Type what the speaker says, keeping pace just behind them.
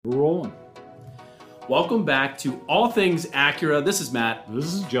Welcome back to All Things Acura. This is Matt.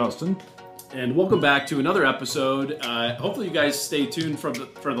 This is Justin. And welcome back to another episode. Hopefully you guys stay tuned for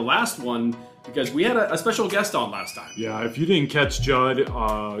the last one because we had a special guest on last time. Yeah, if you didn't catch Judd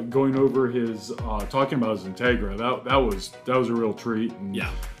going over his talking about his Integra, that was a real treat. And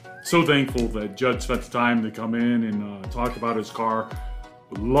yeah. So thankful that Judd spent the time to come in and talk about his car.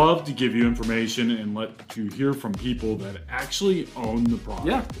 Would love to give you information and let you hear from people that actually own the product.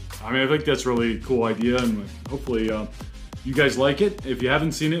 Yeah. I mean, I think that's really a cool idea, and hopefully you guys like it. If you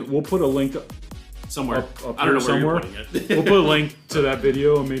haven't seen it, we'll put a link somewhere. Up I don't know somewhere. Where you're putting it. We'll put a link to that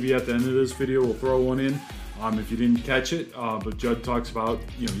video, and maybe at the end of this video, we'll throw one in. If you didn't catch it, but Judd talks about,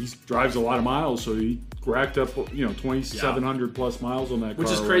 he drives a lot of miles, so he racked up, 2,700 plus miles on that car.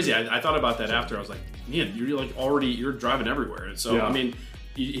 Which is crazy. I thought about that after. I was like, man, you're driving everywhere. And so, yeah. I mean,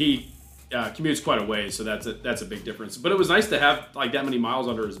 he commutes quite a way, so that's a big difference. But it was nice to have like that many miles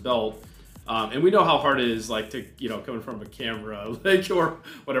under his belt. And we know how hard it is, like to coming from a camera, or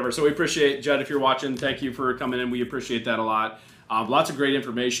whatever. So we appreciate, Judd, if you're watching, thank you for coming in. We appreciate that a lot. Lots of great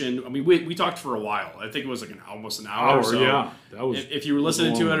information. I mean, we talked for a while. I think it was like almost an hour. Or so. Yeah, that was. If you were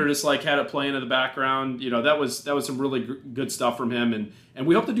listening to it or just like had it playing in the background, that was some really good stuff from him. And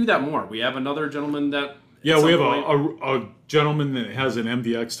we hope to do that more. We have another gentleman that. Yeah, we have a gentleman that has an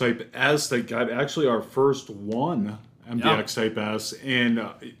MDX Type S that got actually our first one MDX Type S. And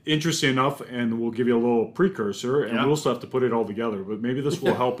interesting enough, and we'll give you a little precursor, and we'll still have to put it all together, but maybe this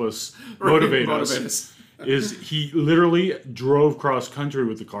will help us motivate us. Is he literally drove cross country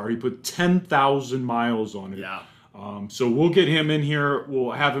with the car. He put 10,000 miles on it. Yeah. So we'll get him in here.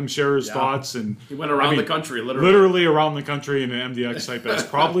 We'll have him share his thoughts. And he went around the country, literally. Literally around the country in an MDX Type S.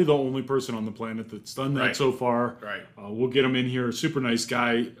 Probably the only person on the planet that's done that so far. Right. We'll get him in here. Super nice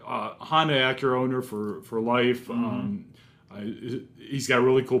guy. Honda Acura owner for life. Mm-hmm. He's got a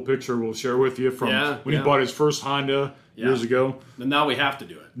really cool picture we'll share with you from when he bought his first Honda years ago. And now we have to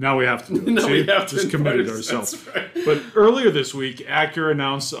do it. Now we have to do it. We have just committed ourselves. Right. But earlier this week, Acura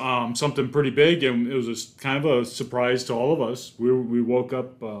announced something pretty big, and it was kind of a surprise to all of us. We woke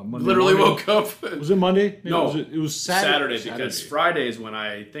up Monday. Literally woke up. Was it Monday? No, it was Saturday. Because Friday is when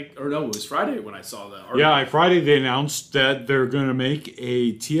it was Friday when I saw the article. Yeah, Friday they announced that they're going to make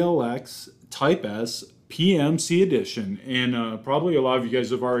a TLX Type S PMC edition, and probably a lot of you guys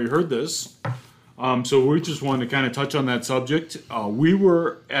have already heard this. So we just wanted to kind of touch on that subject. We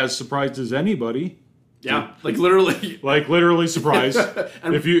were as surprised as anybody. Yeah, like literally surprised.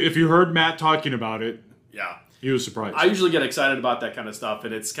 if you heard Matt talking about it, he was surprised. I usually get excited about that kind of stuff,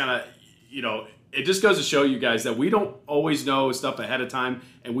 and it's kind of it just goes to show you guys that we don't always know stuff ahead of time,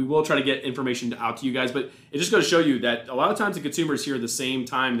 and we will try to get information out to you guys. But it just goes to show you that a lot of times the consumers hear the same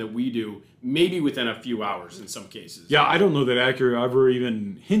time that we do, maybe within a few hours in some cases. Yeah, I don't know that Acura ever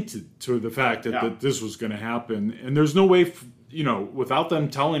even hinted to the fact that this was going to happen. And there's no way, without them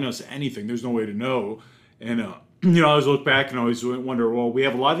telling us anything, there's no way to know. And, I always look back and always wonder, well, we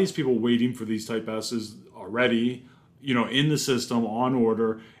have a lot of these people waiting for these Type S's already, in the system, on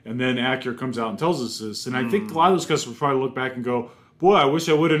order, and then Acura comes out and tells us this. And I think a lot of those customers probably look back and go, boy, I wish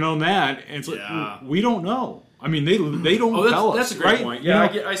I would have known that. And it's like, we don't know. I mean, they don't tell us. That's a great point.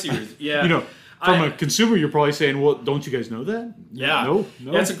 Yeah, I see. Yeah. From a consumer, you're probably saying, well, don't you guys know that? Yeah. No.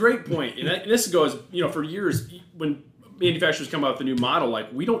 That's a great point. And this goes, for years, when manufacturers come out with a new model,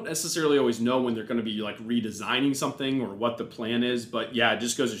 like we don't necessarily always know when they're going to be like redesigning something or what the plan is. But yeah, it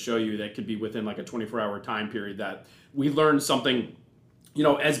just goes to show you that could be within like a 24-hour time period that we learned something,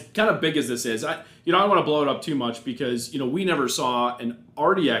 as kind of big as this is. I don't want to blow it up too much because, we never saw an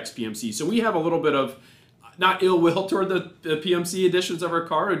RDX PMC. So we have a little bit of not ill will toward the PMC editions of our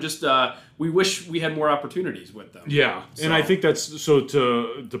car, or just we wish we had more opportunities with them. Yeah, so. And I think that's so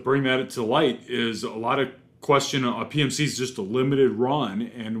to bring that to light is a lot of question. A PMC is just a limited run,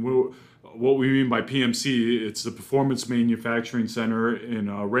 and what we mean by PMC, it's the Performance Manufacturing Center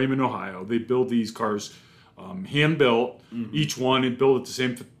in Raymond, Ohio. They build these cars hand built, each one, and built at the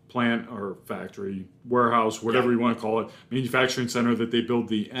same plant or factory, warehouse, whatever you want to call it, manufacturing center that they build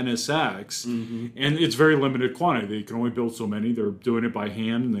the NSX. And it's very limited quantity. They can only build so many. They're doing it by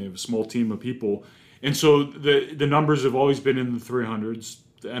hand, and they have a small team of people. And so the numbers have always been in the 300s.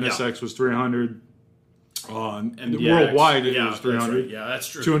 The NSX was 300. And worldwide it was 300. That's right. Yeah, that's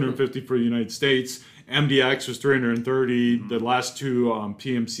true. 250 for the United States. MDX was 330. The last two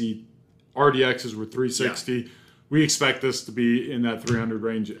PMC RDXs were 360. We expect this to be in that 300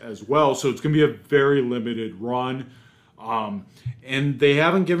 range as well. So it's going to be a very limited run. And they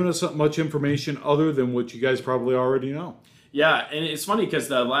haven't given us much information other than what you guys probably already know. Yeah, and it's funny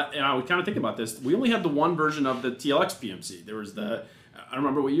because I would kind of think about this. We only had the one version of the TLX PMC. There was I don't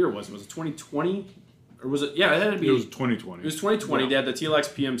remember what year it was. Was it 2020? or was it? Yeah, it had to be. It was 2020. It was 2020. Yeah. They had the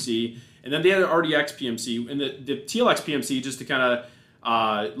TLX PMC, and then they had an RDX PMC. And the TLX PMC, just to kind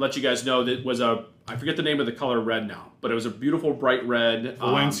of let you guys know, that was I forget the name of the color red now, but it was a beautiful bright red.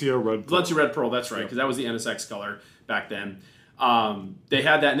 Valencia red. Valencia red pearl, that's right, because that was the NSX color back then. They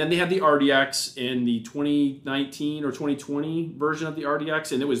had that, and then they had the RDX in the 2019 or 2020 version of the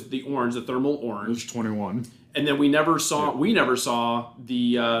RDX, and it was the orange, the thermal orange. It was 21. And then we never saw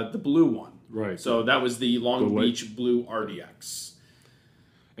the blue one. Right. So that was the Long Beach Blue RDX.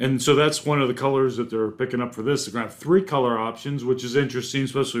 And so that's one of the colors that they're picking up for this. They're going to have 3 color options, which is interesting,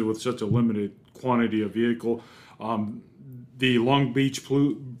 especially with such a limited quantity of vehicle. The Long Beach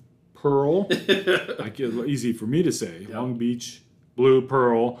Blue Pearl, easy for me to say. Yep. Long Beach Blue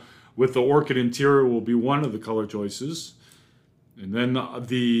Pearl with the orchid interior will be one of the color choices. And then and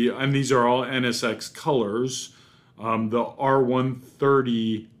these are all NSX colors. The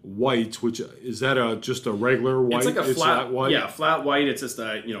R130 white, which is that just a regular white? It's like a flat white. Yeah, flat white. It's just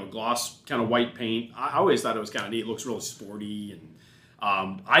a gloss kind of white paint. I always thought it was kind of neat. It looks really sporty,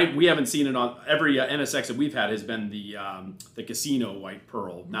 and we haven't seen it on every NSX that we've had has been the casino white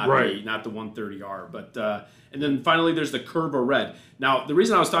pearl, not the 130R. But and then finally there's the Curva red. Now the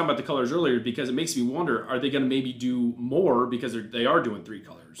reason I was talking about the colors earlier is because it makes me wonder: are they going to maybe do more because they are doing 3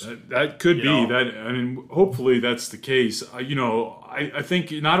 colors? That could be that. I mean, hopefully that's the case. I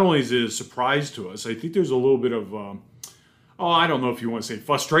think not only is it a surprise to us, I think there's a little bit of I don't know if you want to say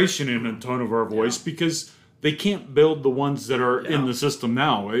frustration in the tone of our voice because they can't build the ones that are in the system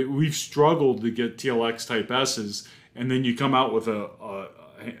now. We've struggled to get TLX Type S's, and then you come out with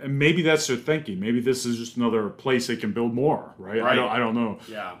and maybe that's their thinking. Maybe this is just another place they can build more, right? I don't know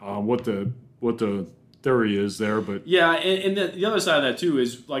what the theory is there, but and the other side of that too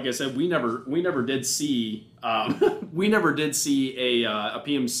is, like I said, we never did see a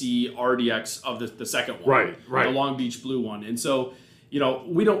PMC RDX of the second one, right, the Long Beach Blue one, and so.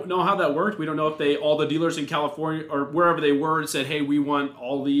 We don't know how that worked. We don't know if all the dealers in California or wherever they were said, "Hey, we want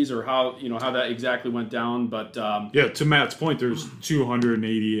all these," or how that exactly went down. But to Matt's point, there's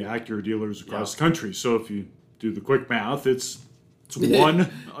 280 Acura dealers across the country. So if you do the quick math, it's one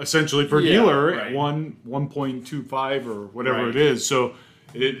essentially per dealer, right. 1.25 or whatever it is. So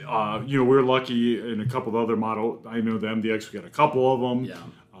we're lucky in a couple of other models. I know the MDX, we got a couple of them. Yeah.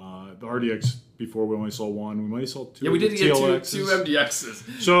 The RDX. Before we only saw one, we might have saw 2. Yeah, we did get two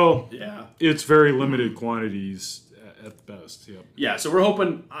MDXs. So it's very limited quantities at the best. Yeah. Yeah. So we're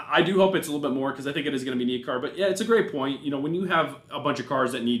hoping. I do hope it's a little bit more because I think it is going to be a neat car. But yeah, it's a great point. When you have a bunch of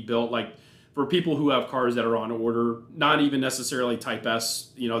cars that need built, like for people who have cars that are on order, not even necessarily Type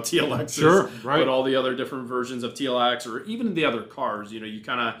S, TLXs, but all the other different versions of TLX or even the other cars. You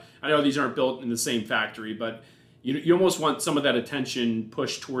kind of. I know these aren't built in the same factory, but. You almost want some of that attention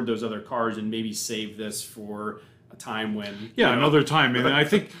pushed toward those other cars and maybe save this for a time when... Yeah, another time. And I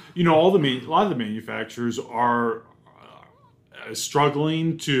think, a lot of the manufacturers are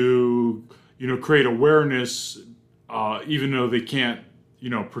struggling to, create awareness even though they can't,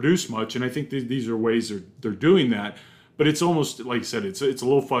 produce much. And I think these are ways they're doing that. But it's almost, like I said, it's a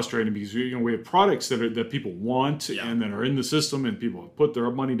little frustrating because, we have products that people want and that are in the system and people have put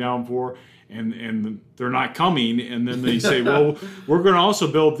their money down for. And they're not coming, and then they say, well, we're going to also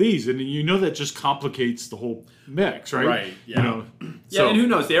build these. And that just complicates the whole mix, right? Right, yeah. And who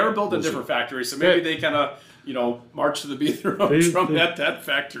knows? They are built in different factories, so maybe they kind of, march to the beat of their own drum at that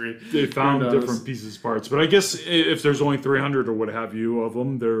factory. They found different pieces, parts. But I guess if there's only 300 or what have you of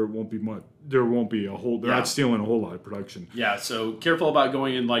them, there won't be much. There won't be a whole. They're not stealing a whole lot of production. Yeah, so careful about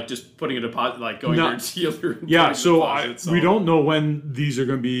going and just putting a deposit, going to your dealer. Yeah, so we don't know when these are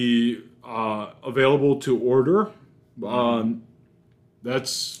going to be available to order.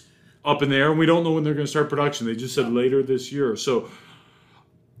 That's up in the air, and we don't know when they're going to start production. They just said later this year. So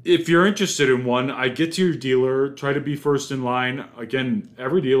if you're interested in one, I get to your dealer, try to be first in line. Again,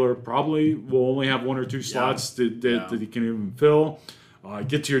 every dealer probably will only have 1 or 2 slots that he can even fill.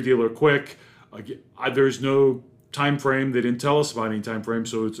 Get to your dealer quick. There's no time frame. They didn't tell us about any time frame,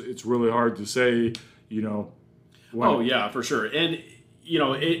 so it's really hard to say, when. Oh, yeah, for sure. And,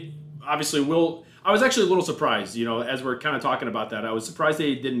 it obviously I was actually a little surprised, as we're kind of talking about that. I was surprised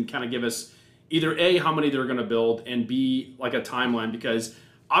they didn't kind of give us either A, how many they're going to build, and B, like a timeline, because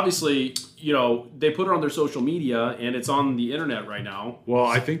obviously, they put it on their social media and it's on the internet right now. Well,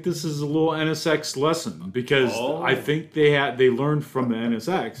 I think this is a little NSX lesson because I think they learned from the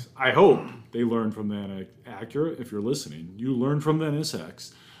NSX. I hope they learned from the Acura. If you're listening, you learned from the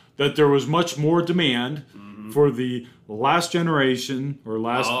NSX that there was much more demand for the last generation or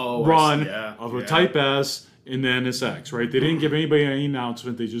last run of a Type S in the NSX, right? They didn't give anybody any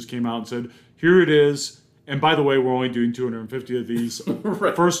announcement. They just came out and said, here it is. And by the way, we're only doing 250 of these.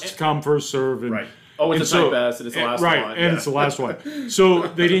 Right. First come, first serve. And, right. Oh, it's a Type S, and it's the last right, one. and it's the last one. So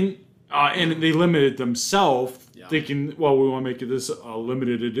they didn't, and they limited themselves, thinking, well, we want to make this a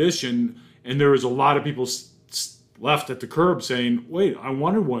limited edition. And there was a lot of people left at the curb saying, wait, I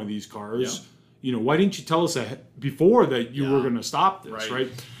wanted one of these cars. Yeah. You know, why didn't you tell us before that you were going to stop this, right?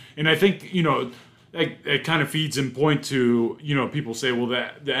 And I think, you know, it kind of feeds in point to, you know, people say, well,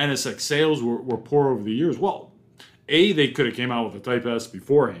 the NSX sales were poor over the years. Well, A, they could have came out with a Type S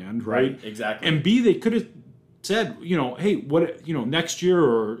beforehand, right? Exactly. And B, they could have said, you know, hey, what, you know, next year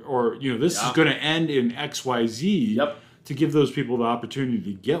or you know, this is going to end in XYZ. Yep. To give those people the opportunity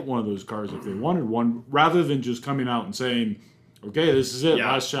to get one of those cars if they wanted one, rather than just coming out and saying, okay, this is it,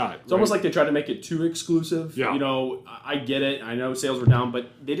 last shot. It's almost like they tried to make it too exclusive. Yeah. You know, I get it. I know sales were down,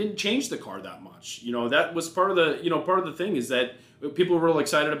 but they didn't change the car that much. You know, that was part of the thing is that people were really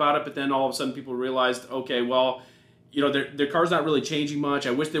excited about it, but then all of a sudden people realized, okay, well, you know, their car's not really changing much.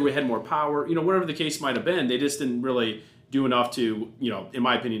 I wish they had more power. You know, whatever the case might have been, they just didn't really do enough to, you know, in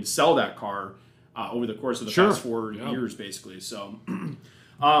my opinion, to sell that car over the course of the past 4 years, basically. So,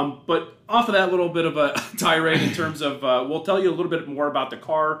 but off of that little bit of a tirade in terms of, we'll tell you a little bit more about the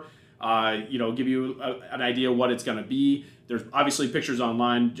car, you know, give you an idea of what it's going to be. There's obviously pictures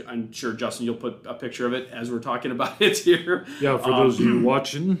online. I'm sure, Justin, you'll put a picture of it as we're talking about it here. Yeah, for those of you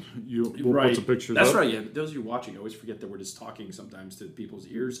watching, we'll put some pictures That's up. right, yeah. Those of you watching, I always forget that we're just talking sometimes to people's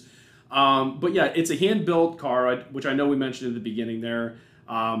ears. But yeah, it's a hand-built car, which I know we mentioned in the beginning there.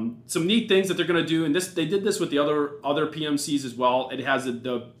 Some neat things that they're going to do, and they did this with the other PMCs as well. It has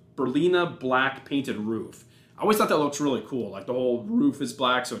the Berlina black painted roof. I always thought that looks really cool. Like the whole roof is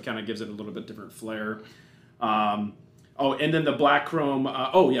black, so it kind of gives it a little bit different flair. And then the black chrome.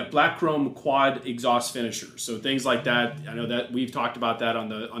 Black chrome quad exhaust finisher. So things like that. I know that we've talked about that on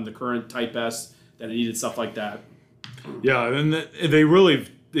the current Type S, that it needed stuff like that. Yeah, and they really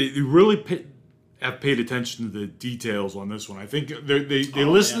have paid attention to the details on this one. I think they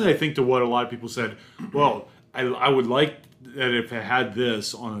listened, I think, to what a lot of people said. Well, I would like that if it had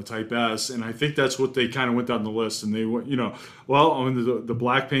this on a Type S, and I think that's what they kind of went down the list. And they went, you know, well, on the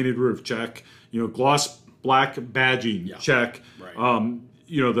black painted roof, check. You know, gloss black badging, check. Right.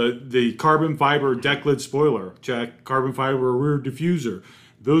 You know, the carbon fiber deck lid spoiler, check. Carbon fiber rear diffuser.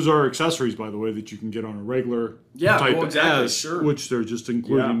 Those are accessories, by the way, that you can get on a regular Type S, which they're just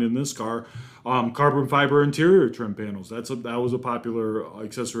including in this car. Carbon fiber interior trim panels. That was a popular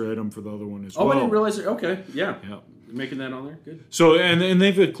accessory item for the other one as well. Oh, I didn't realize it. Okay, yeah. Making that on there, good. So and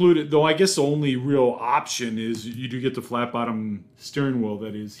they've included, though I guess the only real option is you do get the flat bottom steering wheel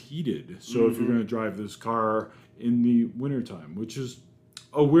that is heated. So if you're going to drive this car in the wintertime, which is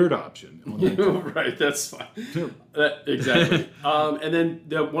a weird option. Right, that's fine. Exactly. And then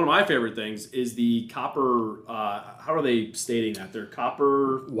one of my favorite things is the copper. How are they stating that? They're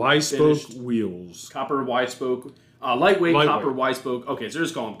copper Y-spoke wheels. Copper Y-spoke. Lightweight copper Y-spoke. Okay, so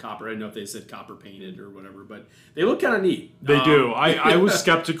just call them copper. I didn't know if they said copper painted or whatever, but they look kind of neat. They do. I was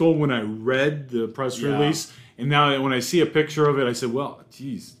skeptical when I read the press release, and now when I see a picture of it, I said, well,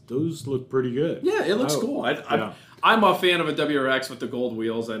 geez, those look pretty good. Yeah, it looks cool. I'm a fan of a WRX with the gold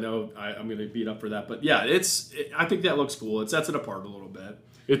wheels. I know I'm going to beat up for that, but yeah, I think that looks cool. It sets it apart a little bit.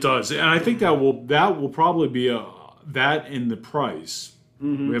 It does, and I think that will probably be that in the price.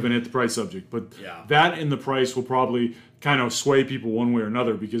 Mm-hmm. We haven't hit the price subject, but that in the price will probably kind of sway people one way or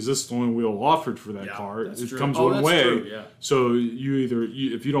another, because this is the only wheel offered for that car. It comes one way. True, yeah. So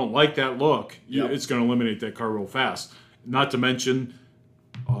if you don't like that look, it's going to eliminate that car real fast. Not to mention,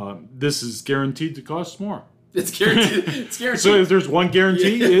 this is guaranteed to cost more. It's guaranteed. It's guaranteed. So if there's one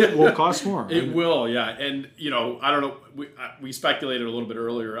guarantee, it will cost more. It will, yeah. And, you know, I don't know. We speculated a little bit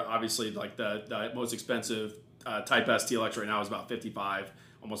earlier. Obviously, like the most expensive Type S TLX right now is about $55,000,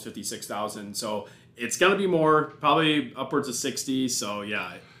 almost $56,000. So it's going to be more, probably upwards of $60,000. So,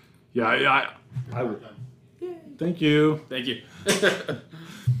 yeah. Yeah, I will. Thank you. Thank you.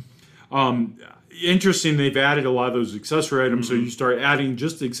 Interesting, they've added a lot of those accessory items, so you start adding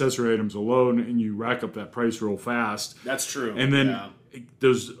just the accessory items alone, and you rack up that price real fast. That's true. And then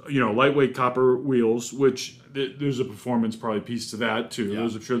those, lightweight copper wheels, which there's a performance probably piece to that too.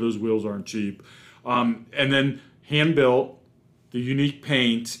 I'm sure those wheels aren't cheap. And then hand built, the unique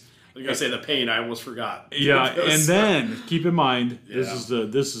paint. I was gonna say the paint. I almost forgot. Yeah, and then keep in mind, this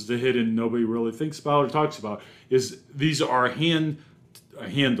is the hidden nobody really thinks about or talks about. Is these are hand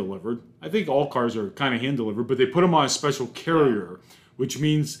delivered. I think all cars are kind of hand delivered, but they put them on a special carrier, which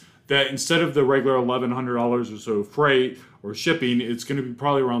means that instead of the regular $1,100 or so freight or shipping, it's going to be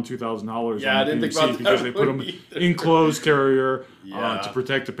probably around $2,000. Yeah, I didn't think about that because they put them enclosed carrier Yeah. to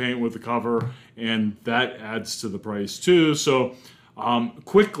protect the paint with the cover, and that adds to the price too. So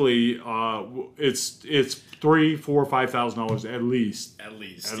quickly, it's $3,000, $4,000, $5,000 at least. At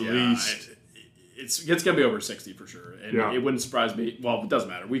least. At Yeah. least. It's going to be over 60 for sure. And it wouldn't surprise me. Well, it doesn't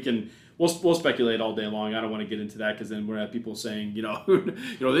matter. We'll speculate all day long. I don't want to get into that because then we're going to have people saying,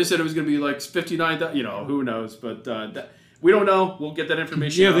 they said it was going to be like 59, who knows. But we don't know. We'll get that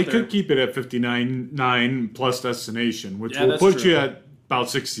information out they there. could keep it at 59.9 plus destination, which will that's put true. you at about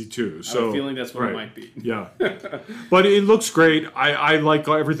 62. So I have a feeling that's what it might be. Yeah. But it looks great. I like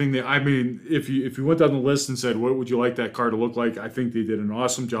everything if you went down the list and said, what would you like that car to look like? I think they did an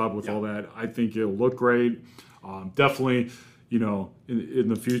awesome job with all that. I think it'll look great. Definitely, in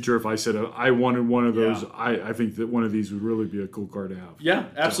the future, if I said I wanted one of those, I think that one of these would really be a cool car to have. Yeah,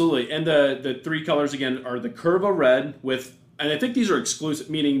 absolutely. So. And the three colors again are the Curva Red with, and I think these are exclusive,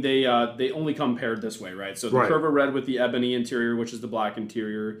 meaning they only come paired this way, right? So the Curva Red with the ebony interior, which is the black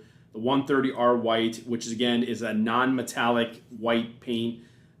interior, the 130R white, which is a non-metallic white paint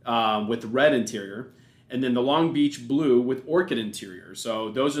with red interior, and then the Long Beach blue with orchid interior. So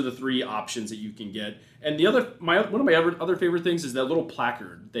those are the three options that you can get. And one of my other favorite things is that little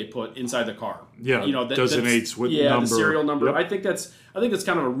placard they put inside the car. Yeah, designates with number. The serial number. Yep. I think that's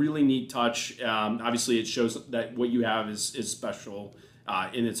kind of a really neat touch. Obviously, it shows that what you have is special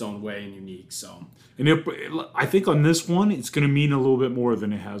in its own way and unique. So, and I think on this one, it's going to mean a little bit more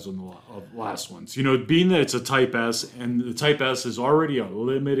than it has on the last ones. Being that it's a Type S, and the Type S is already a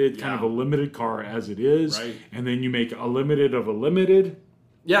limited kind of a limited car as it is, right. And then you make a limited of a limited.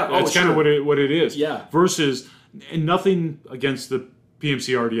 Yeah, that's kind of what it is. Yeah. Versus, and nothing against the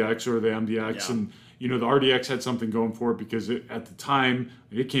PMC RDX or the MDX, and the RDX had something going for it because at the time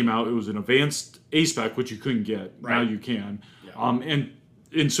it came out, it was an advanced A spec, which you couldn't get. Right. Now you can,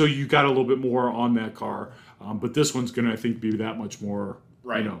 and so you got a little bit more on that car. But this one's going to, I think, be that much more.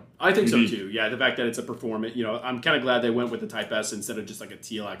 Right. I think so too. Yeah, the fact that it's a performance. I'm kind of glad they went with the Type S instead of just like a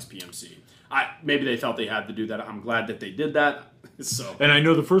TLX PMC. Maybe they felt they had to do that. I'm glad that they did that. So. And I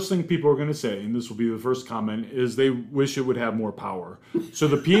know the first thing people are going to say, and this will be the first comment, is they wish it would have more power. So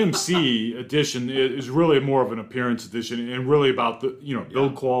the PMC edition is really more of an appearance edition, and really about the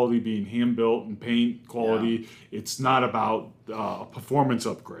build quality being hand built and paint quality. Yeah. It's not about a performance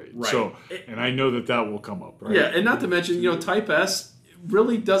upgrade. Right. So, and I know that will come up. Right. Yeah, and not to mention Type S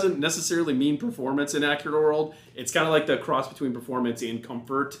really doesn't necessarily mean performance in Acura world. It's kind of like the cross between performance and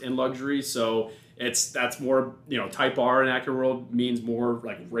comfort and luxury. So that's more, Type R in Acura world means more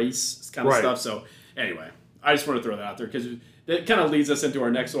like race kind of stuff. So anyway, I just want to throw that out there because that kind of leads us into our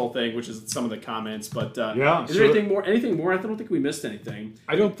next little thing, which is some of the comments. But is there anything more? I don't think we missed anything.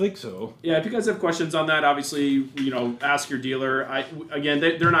 I don't think so. Yeah, if you guys have questions on that, obviously, ask your dealer.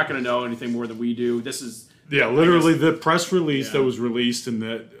 They're not going to know anything more than we do. This is. Yeah, literally the press release that was released, and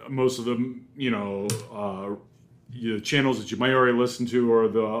that most of them, channels that you might already listen to, or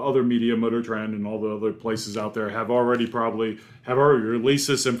the other media, Motor Trend, and all the other places out there have already released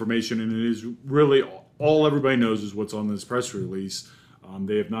this information, and it is really all everybody knows is what's on this press release.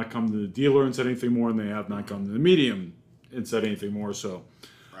 They have not come to the dealer and said anything more, and they have not come to the medium and said anything more. So,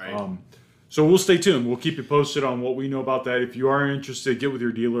 right. So we'll stay tuned. We'll keep you posted on what we know about that. If you are interested, get with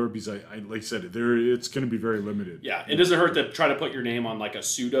your dealer because, like I said, it's going to be very limited. Yeah, it doesn't hurt to try to put your name on like a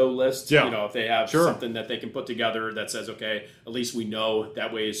pseudo list. Yeah. If they have something that they can put together that says, okay, at least we know.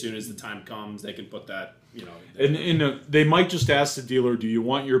 That way, as soon as the time comes, they can put that. And they might just ask the dealer, do you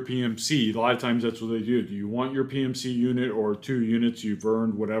want your PMC? A lot of times that's what they do. Do you want your PMC unit or 2 units you've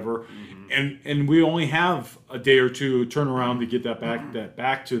earned, whatever? Mm-hmm. And we only have a day or two turnaround to get that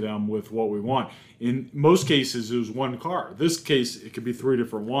back to them with what we want. In most cases, it was one car. This case, it could be 3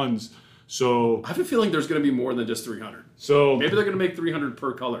 different ones. So I have a feeling there's going to be more than just 300. So maybe they're going to make 300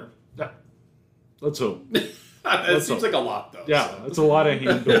 per color. Yeah. Let's hope. It seems like a lot, though. Yeah, that's a lot of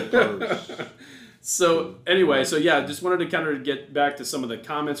hand-built cars. So anyway, just wanted to kind of get back to some of the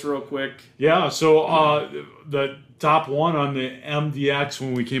comments real quick. Yeah, so the top one on the MDX,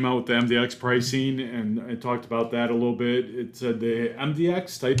 when we came out with the MDX pricing, and I talked about that a little bit, it said the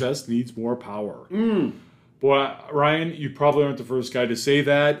MDX Type S needs more power. Boy, Ryan, you probably aren't the first guy to say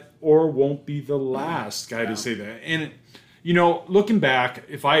that, or won't be the last guy to say that. And looking back,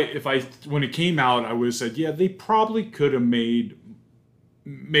 if I when it came out, I would have said, yeah, they probably could have made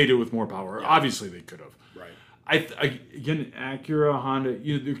it with more power. Yeah. Obviously, they could have. Right. Again, Acura, Honda,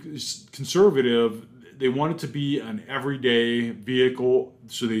 they're conservative. They want it to be an everyday vehicle,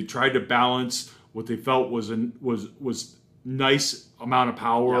 so they tried to balance what they felt was nice amount of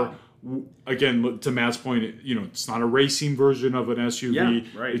power. Again, to Matt's point, it's not a racing version of an SUV.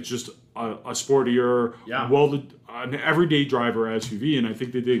 Yeah, right. It's just a sportier, an everyday driver SUV, and I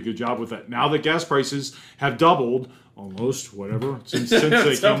think they did a good job with that. Now that gas prices have doubled, almost, whatever, since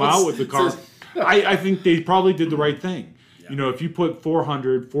they came out with the car, I think they probably did the right thing. Yeah. If you put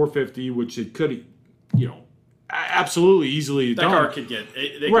 400, 450, which it could, absolutely easily that done. car could get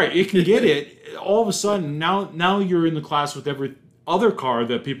it can get it. All of a sudden, now you're in the class with every other car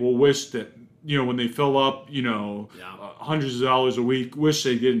that people wish that when they fill up hundreds of dollars a week, wish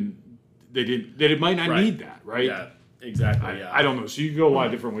they might not need that, right? Yeah, exactly. I don't know. So you can go a lot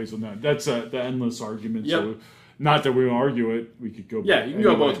of different ways on that. That's the endless argument. Yep. So not that we will argue it, we could go. Yeah, you can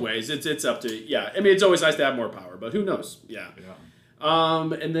go both ways. It's up to I mean, it's always nice to have more power, but who knows? Yeah.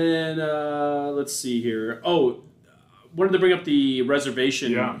 And then let's see here. Oh, wanted to bring up the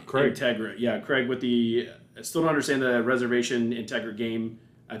reservation Integra. Yeah, Craig with the. I still don't understand the reservation Integra game.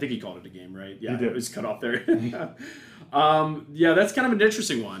 I think he called it a game, right? Yeah, it was cut off there. That's kind of an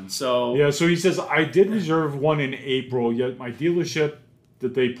interesting one. So so he says, I did reserve one in April, yet my dealership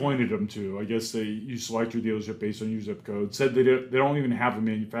that they pointed him to, I guess you select your dealership based on your zip code, said they don't even have a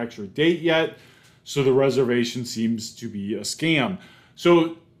manufacturer date yet, so the reservation seems to be a scam.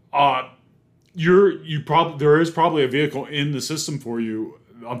 So there is probably a vehicle in the system for you.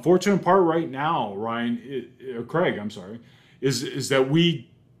 The unfortunate part right now, Craig, I'm sorry, is that we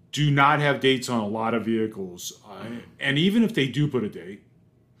do not have dates on a lot of vehicles. And even if they do put a date,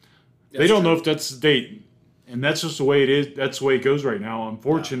 they don't know if that's the date. And that's just the way it is. That's the way it goes right now.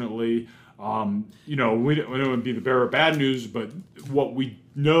 Unfortunately, we don't want to be the bearer of bad news, but what we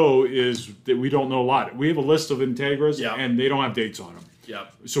know is that we don't know a lot. We have a list of Integras, and they don't have dates on them.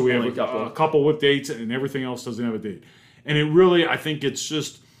 Yep. So we have a couple with dates, and everything else doesn't have a date. And it really, I think it's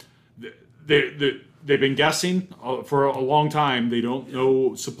just they've been guessing for a long time. They don't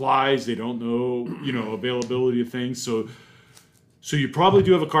know supplies. They don't know availability of things. So you probably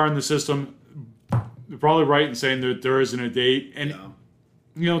do have a car in the system. You're probably right in saying that there isn't a date. And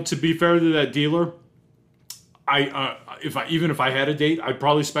to be fair to that dealer, if I had a date, I'd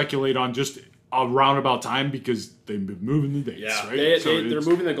probably speculate on just a roundabout time because they've been moving the dates. Yeah, right? they're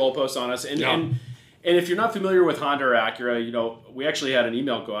moving the goalposts on us. And if you're not familiar with Honda or Acura, we actually had an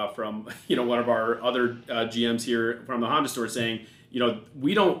email go out from one of our other GMs here from the Honda store saying,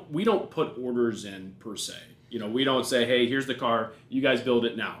 we don't put orders in per se. We don't say, hey, here's the car, you guys build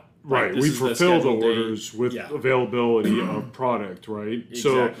it now. Right, we fulfill the orders with availability of product, right? Exactly.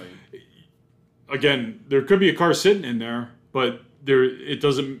 So, again, there could be a car sitting in there, but it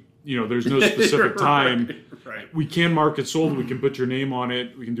doesn't, there's no specific time. Right. We can mark it sold, we can put your name on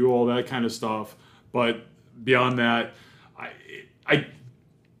it, we can do all that kind of stuff. But beyond that, I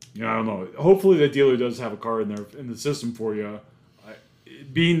don't know. Hopefully the dealer does have a car in the system for you.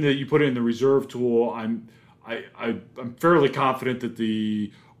 Being that you put it in the reserve tool, I'm fairly confident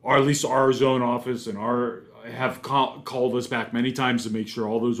that or at least our zone office and have called us back many times to make sure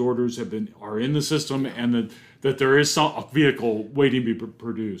all those orders are in the system and that there is a vehicle waiting to be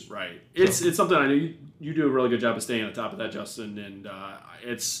produced. Right. It's something I know you do a really good job of staying on top of that, Justin, and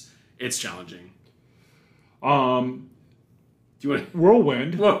it's challenging. Do you want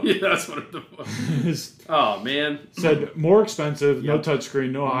Whirlwind? Well, yeah, that's what it was. Oh man! Said more expensive, no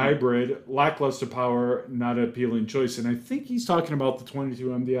touchscreen, no hybrid, lackluster power, not an appealing choice. And I think he's talking about the 22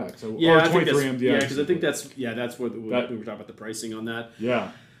 MDX or 23 MDX. Yeah, because I think that's what we were talking about the pricing on that.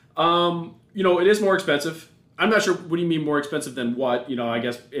 Yeah. It is more expensive. I'm not sure. What do you mean more expensive than what? I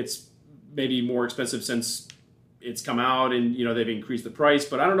guess it's maybe more expensive since it's come out and they've increased the price.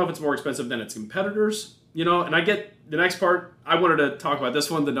 But I don't know if it's more expensive than its competitors. And I get the next part. I wanted to talk about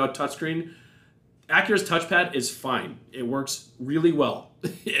this one, the no touchscreen. Acura's touchpad is fine. It works really well.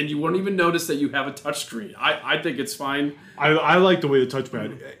 And you won't even notice that you have a touchscreen. I think it's fine. I like the way the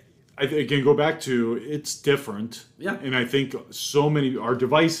touchpad, again, go back to, it's different. Yeah. And I think so many, our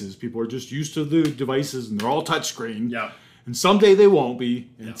devices, people are just used to the devices and they're all touchscreen. Yeah. And someday they won't be,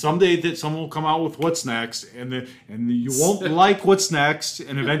 and someday that someone will come out with what's next, and you won't like what's next,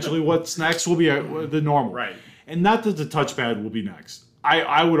 and eventually what's next will be the normal. Right. And not that the touchpad will be next.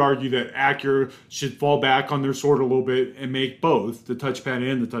 I would argue that Acura should fall back on their sword a little bit and make both the touchpad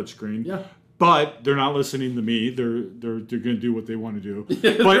and the touchscreen. Yeah. But they're not listening to me. They're going to do what they want to do.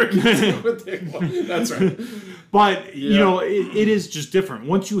 That's right. But it is just different.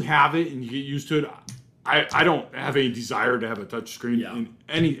 Once you have it and you get used to it. I don't have any desire to have a touchscreen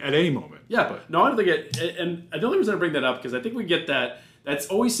at any moment. Yeah, but no, I don't think it. And the only reason I bring that up because I think we get that. That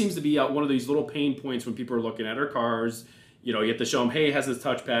always seems to be one of these little pain points when people are looking at our cars. You know, you have to show them, hey, it has this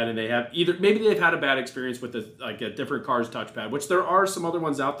touchpad, and they have maybe they've had a bad experience with a different car's touchpad, which there are some other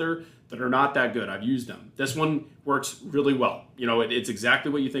ones out there that are not that good. I've used them. This one works really well. You know, it's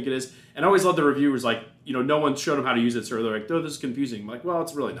exactly what you think it is. And I always love the reviewers, like, you know, no one showed them how to use it, so they're like, oh, this is confusing. I'm like, well,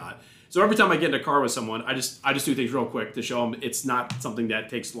 it's really not. So every time I get in a car with someone, I just do things real quick to show them it's not something that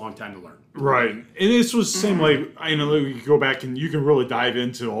takes a long time to learn. Right. And this was the same, like, I know you can go back and you can really dive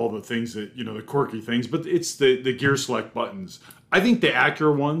into all the things that, you know, the quirky things, but it's the gear select buttons. I think the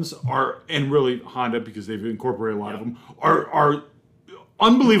Acura ones are, and really Honda, because they've incorporated a lot of them, are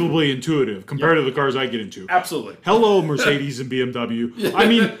unbelievably intuitive compared to the cars I get into. Absolutely. Hello, Mercedes and BMW. I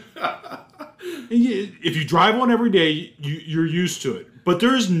mean, if you drive one every day, you're used to it. But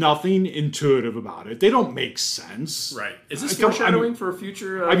there's nothing intuitive about it. They don't make sense. Right. Is this foreshadowing for a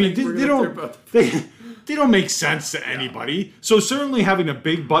future? They don't make sense to anybody. So certainly having a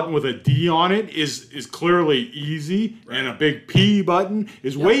big button with a D on it is clearly easy, and a big P button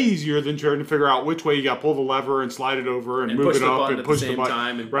is way easier than trying to figure out which way you got to pull the lever and slide it over and move it up and push the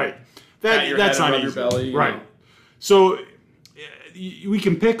button. Right. That's not easy. Belly, right. So we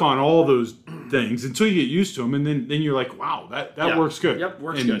can pick on all those things until you get used to them, and then you're like, wow, that works good. Yep,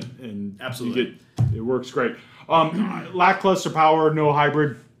 works good. And absolutely, it works great. Lackluster power, no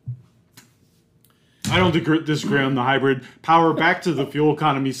hybrid. I don't disagree on the hybrid power. Back to the fuel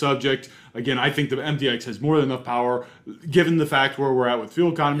economy subject. Again, I think the MDX has more than enough power, given the fact where we're at with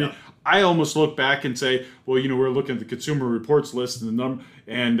fuel economy. Yep. I almost look back and say, well, you know, we're looking at the Consumer Reports list, and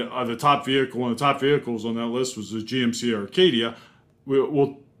the top vehicle, one of the top vehicles on that list was the GMC Arcadia.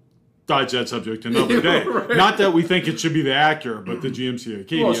 We'll dodge that subject another day. Right. Not that we think it should be the Acura, but the GMC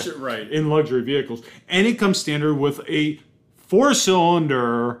Arcadia in luxury vehicles. And it comes standard with a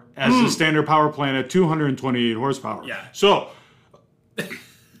 4-cylinder as the standard power plant at 228 horsepower. Yeah. So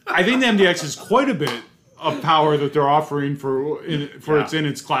I think the MDX is quite a bit of power that they're offering for it's in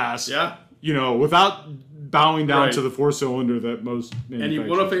its class. Yeah. You know, without bowing down to the 4-cylinder that most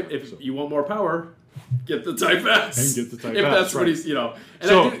manufacturers. And if you want more power, get the Type S. And get the Type S. If that's what he's, you know.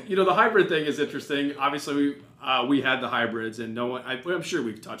 And the hybrid thing is interesting. Obviously, we had the hybrids, and I'm sure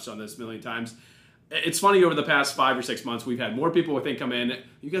we've touched on this a million times. It's funny, over the past 5 or 6 months, we've had more people come in,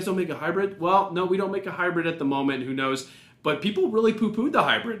 you guys don't make a hybrid? Well, no, we don't make a hybrid at the moment. Who knows? But people really poo-pooed the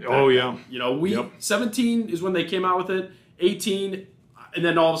hybrid. Oh, yeah. You know, 17 is when they came out with it. 18, and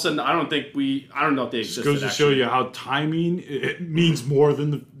then all of a sudden, I don't know if they existed. Just goes to show you how timing it means more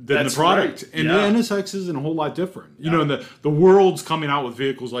than the product. Right. And the NSX isn't a whole lot different. You know, and the world's coming out with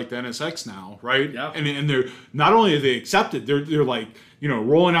vehicles like the NSX now, right? Yeah. And they're not only are they accepted, they're like, you know,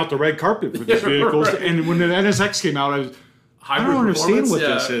 rolling out the red carpet for these vehicles. Right. And when the NSX came out, I don't understand what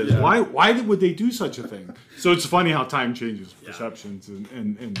this is. Yeah. Why would they do such a thing? So it's funny how time changes perceptions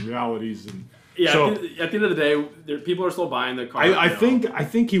and realities. And so, at the end of the day, people are still buying the car. I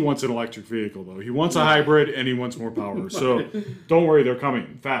think he wants an electric vehicle, though. He wants a hybrid, and he wants more power. So don't worry, they're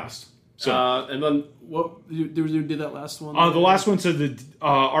coming fast. So and then what did that last one? The last one said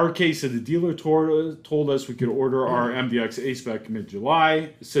RK said the dealer told us we could order our MDX A-Spec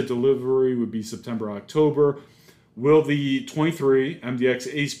mid-July. Said delivery would be September, October. Will the 23 MDX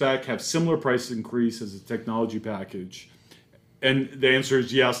A-Spec have similar price increase as the technology package? And the answer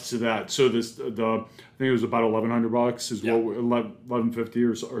is yes to that. So I think it was about $1,100 is what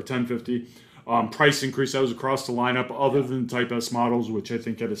 $1,150 or $1,050. Price increase, that was across the lineup, other than Type S models, which I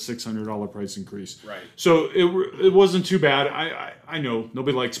think had a $600 price increase. Right. So it wasn't too bad. I know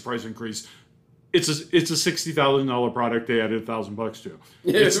nobody likes a price increase. It's a $60,000 product. They added $1,000 to.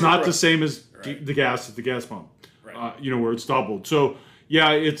 It's not the same as the gas at the gas pump. Right. Where it's doubled. So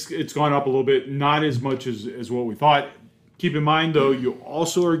yeah, it's gone up a little bit. Not as much as what we thought. Keep in mind though, you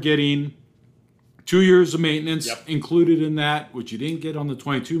also are getting 2 years of maintenance included in that, which you didn't get on the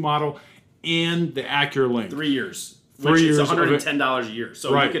 22 model. And the Acura Link. 3 years. Which is $110 a year.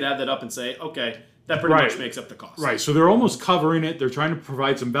 So you could add that up and say, okay, that pretty much makes up the cost. Right. So they're almost covering it. They're trying to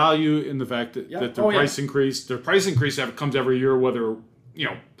provide some value in the fact that their price increase comes every year, whether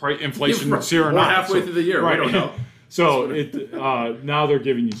inflation is here or not. Halfway through the year. Right. We don't know. So now they're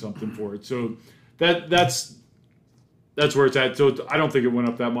giving you something for it. So that's where it's at. So I don't think it went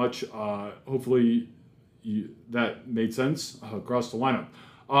up that much. Hopefully that made sense across the lineup.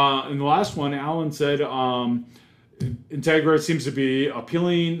 And the last one, Alan said, Integra seems to be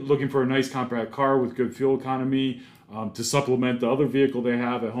appealing, looking for a nice compact car with good fuel economy to supplement the other vehicle they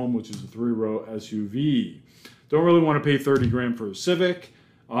have at home, which is a 3-row SUV. Don't really want to pay $30,000 for a Civic.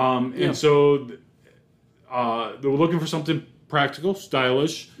 And so they were looking for something practical,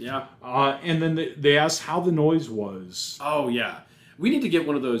 stylish. Yeah. And then they asked how the noise was. Oh, yeah. We need to get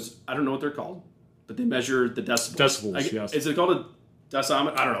one of those, I don't know what they're called. but they measure the decibels. Decibels, yes. Is it called a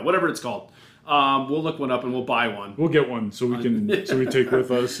decimeter? I don't know. Whatever it's called. We'll look one up and we'll buy one. We'll get one so we can so we take with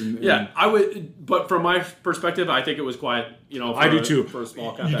us. And yeah, I would. But from my perspective, I think it was quiet. I do too. For a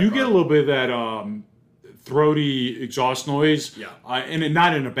small you do get a little bit of that throaty exhaust noise. Yeah, and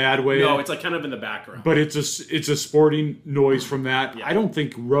not in a bad way. No, it's like kind of in the background. But it's a sporting noise from that. Yeah. I don't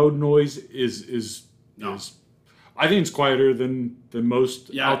think road noise is. I think it's quieter than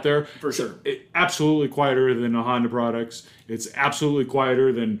most out there. For sure. Absolutely quieter than the Honda products. It's absolutely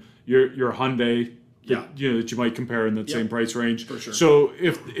quieter than your Hyundai. That you might compare in that same price range. For sure. So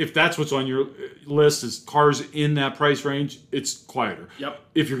if that's what's on your list is cars in that price range, it's quieter. Yep.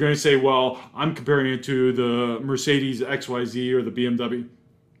 If you're going to say, well, I'm comparing it to the Mercedes XYZ or the BMW,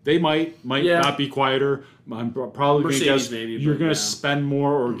 they might not be quieter. I'm probably going to guess you're going to spend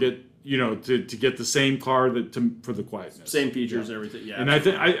more or get to get the same car for the quietness, same features and everything. Yeah, and I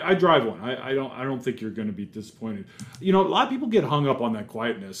think I drive one. I don't think you're going to be disappointed. A lot of people get hung up on that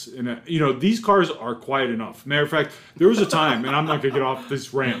quietness, and these cars are quiet enough. Matter of fact, there was a time, and I'm not going to get off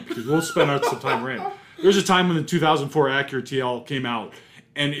this rant because we'll spend some time ranting. There was a time when the 2004 Acura TL came out,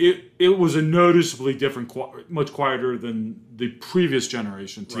 and it was a noticeably different, much quieter than the previous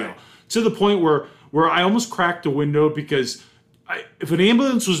generation TL, to the point where I almost cracked the window because. If an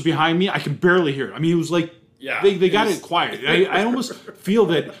ambulance was behind me, I can barely hear it. I mean, it was like they got it quiet. I almost feel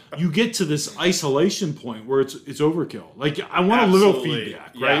that you get to this isolation point where it's overkill. Like I want a little feedback,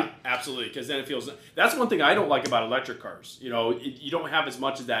 right? Yeah, absolutely, because then it feels. That's one thing I don't like about electric cars. You don't have as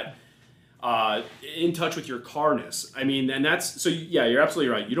much of that in touch with your carness. I mean, and that's so. Yeah, you're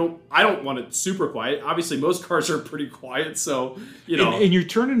absolutely right. I don't want it super quiet. Obviously, most cars are pretty quiet. So and you're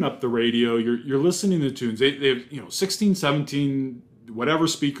turning up the radio. You're listening to tunes. They have 16, 17, whatever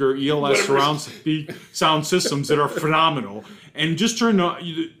speaker ELS surround sound systems that are phenomenal. And just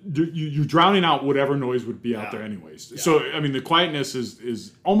you're drowning out whatever noise would be out there anyways. Yeah. So I mean, the quietness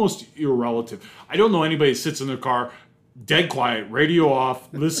is almost irrelative. I don't know anybody that sits in their car dead quiet, radio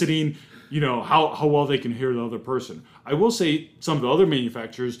off, listening. How well they can hear the other person. I will say some of the other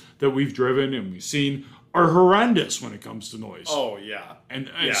manufacturers that we've driven and we've seen are horrendous when it comes to noise. Oh, yeah. And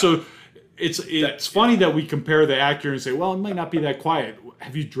so it's funny that we compare the Acura and say, well, it might not be that quiet.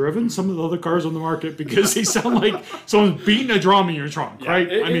 Have you driven some of the other cars on the market? Because they sound like someone's beating a drum in your trunk, right?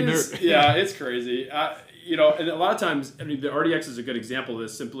 It's crazy. And a lot of times, I mean, the RDX is a good example of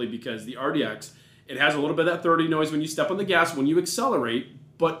this simply because the RDX, it has a little bit of that 30 noise when you step on the gas, when you accelerate.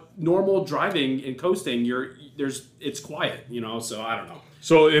 But normal driving and coasting, it's quiet, So I don't know.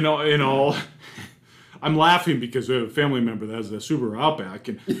 So in all, I'm laughing because we have a family member that has a Subaru Outback,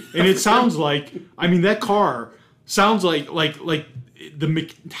 and it sounds like that car sounds like the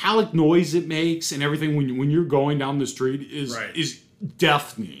metallic noise it makes and everything when you're going down the street is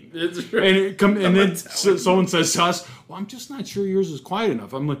deafening. And then someone says to us, "Well, I'm just not sure yours is quiet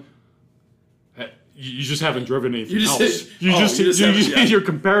enough." I'm like. You just haven't driven anything else. Your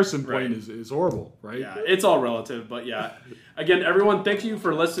comparison point is horrible, right? Yeah, it's all relative, but yeah. Again, everyone, thank you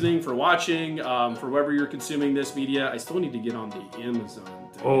for listening, for watching, for wherever you're consuming this media. I still need to get on the Amazon.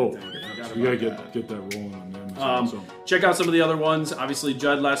 We gotta get that rolling on Amazon. Check out some of the other ones. Obviously,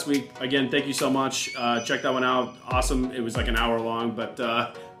 Judd last week. Again, thank you so much. Check that one out. Awesome. It was like an hour long, but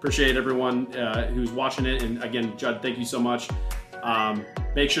appreciate everyone who's watching it. And again, Judd, thank you so much.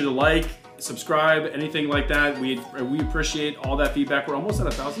 Make sure to like. Subscribe, anything like that. We appreciate all that feedback. We're almost at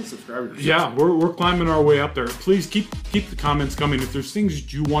 1,000 subscribers. Yeah, we're climbing our way up there. Please keep the comments coming. If there's things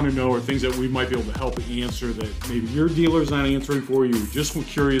that you want to know or things that we might be able to help answer that maybe your dealer's not answering for you, just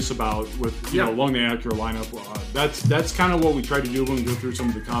curious about with along the Acura lineup. That's kind of what we try to do when we go through some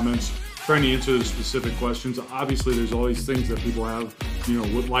of the comments. Trying to answer the specific questions. Obviously, there's always things that people have,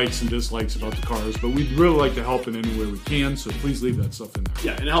 with likes and dislikes about the cars, but we'd really like to help in any way we can, so please leave that stuff in there.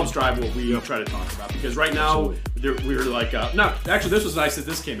 Yeah, and it helps drive what we try to talk about, because right now, we're like, actually, this was nice that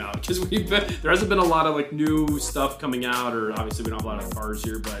this came out, because there hasn't been a lot of new stuff coming out, or obviously we don't have a lot of cars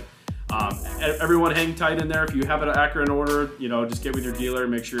here, but everyone hang tight in there. If you have an Acura in order, just get with your dealer,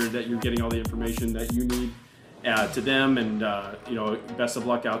 make sure that you're getting all the information that you need. To them, and best of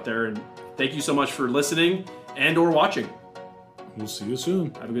luck out there, and thank you so much for listening and or watching. We'll see you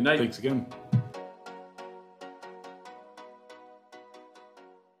soon. Have a good night. Thanks again.